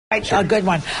A good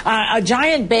one. A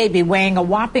giant baby weighing a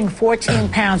whopping 14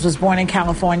 pounds was born in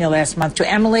California last month to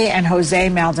Emily and Jose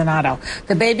Maldanado.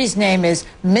 The baby's name is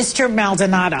Mr.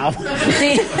 Maldanado.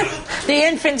 The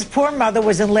infant's poor mother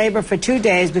was in labor for 2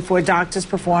 days before doctors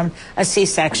performed a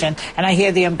C-section, and I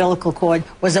hear the umbilical cord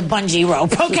was a bungee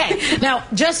rope. Okay, now,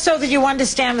 just so that you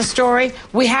understand the story,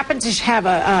 we happen to have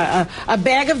a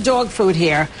bag of dog food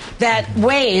here that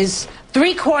weighs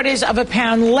 3/4 of a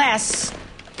pound less.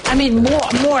 I mean,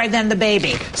 more than the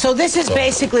baby. So this is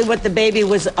basically what the baby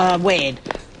was weighed.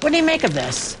 What do you make of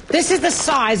this? This is the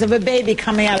size of a baby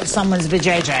coming out of someone's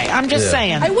vajayjay. I'm just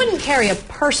saying. I wouldn't carry a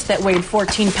purse that weighed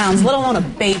 14 pounds, let alone a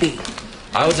baby.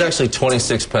 I was actually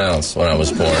 26 pounds when I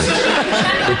was born.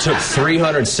 It took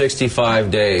 365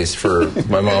 days for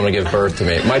my mom to give birth to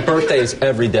me. My birthday is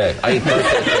every day. I eat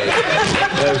birthday cake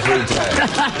every day.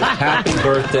 Happy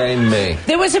birthday, me.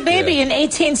 There was a baby in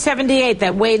 1878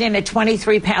 that weighed in at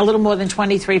 23 pounds, a little more than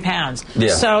 23 pounds. Yeah.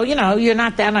 So, you know, you're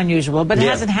not that unusual, but it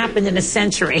hasn't happened in a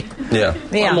century. Yeah.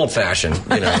 I'm old-fashioned,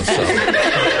 you know. So.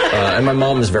 And my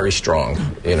mom is very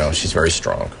strong. You know, she's very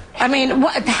strong. I mean,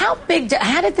 how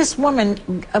did this woman,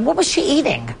 what was she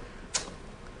eating?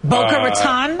 Boca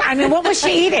Raton? I mean, what was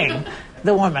she eating,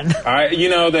 the woman? You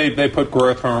know, they put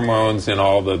growth hormones in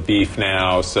all the beef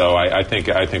now, so I think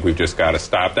we've just got to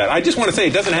stop that. I just want to say,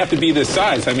 it doesn't have to be this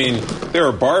size. I mean, there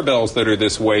are barbells that are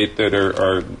this weight that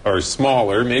are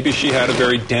smaller. Maybe she had a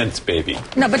very dense baby.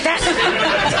 No, but that...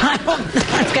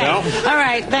 Okay. No? All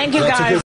right, thank you, guys.